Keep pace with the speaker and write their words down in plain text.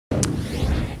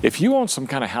If you own some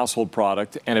kind of household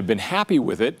product and have been happy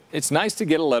with it, it's nice to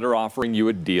get a letter offering you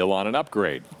a deal on an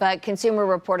upgrade. But consumer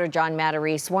reporter John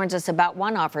Matarese warns us about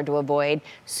one offer to avoid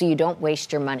so you don't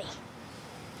waste your money.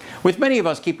 With many of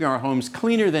us keeping our homes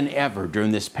cleaner than ever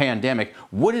during this pandemic,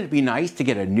 wouldn't it be nice to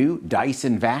get a new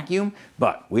Dyson vacuum?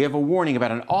 But we have a warning about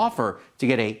an offer to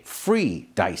get a free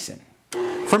Dyson.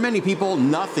 For many people,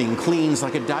 nothing cleans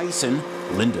like a Dyson.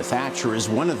 Linda Thatcher is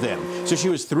one of them, so she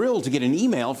was thrilled to get an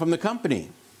email from the company.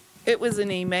 It was an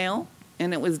email,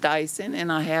 and it was Dyson,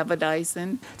 and I have a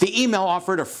Dyson. The email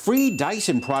offered a free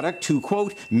Dyson product to,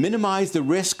 quote, minimize the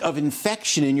risk of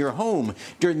infection in your home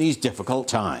during these difficult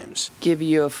times. Give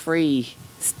you a free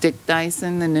stick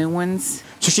Dyson, the new ones.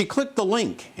 So she clicked the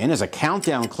link, and as a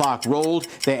countdown clock rolled,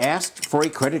 they asked for a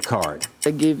credit card.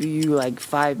 They give you like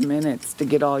 5 minutes to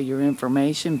get all your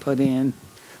information put in.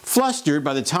 Flustered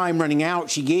by the time running out,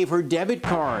 she gave her debit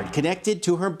card connected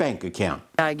to her bank account.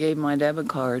 I gave my debit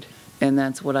card, and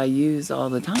that's what I use all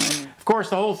the time. Of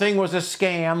course, the whole thing was a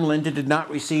scam. Linda did not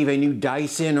receive a new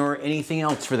Dyson or anything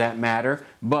else for that matter,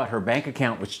 but her bank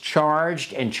account was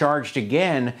charged and charged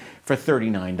again for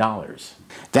 $39.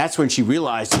 That's when she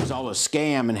realized it was all a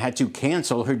scam and had to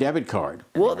cancel her debit card.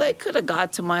 Well, they could have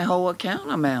got to my whole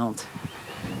account amount.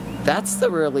 That's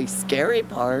the really scary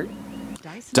part.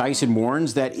 Dyson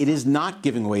warns that it is not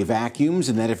giving away vacuums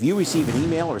and that if you receive an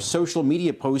email or social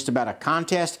media post about a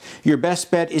contest, your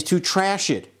best bet is to trash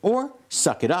it or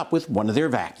suck it up with one of their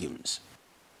vacuums.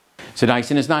 So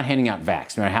Dyson is not handing out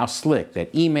vacs, no matter how slick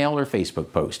that email or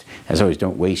Facebook post. As always,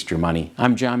 don't waste your money.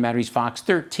 I'm John Matarese, Fox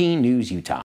 13 News, Utah.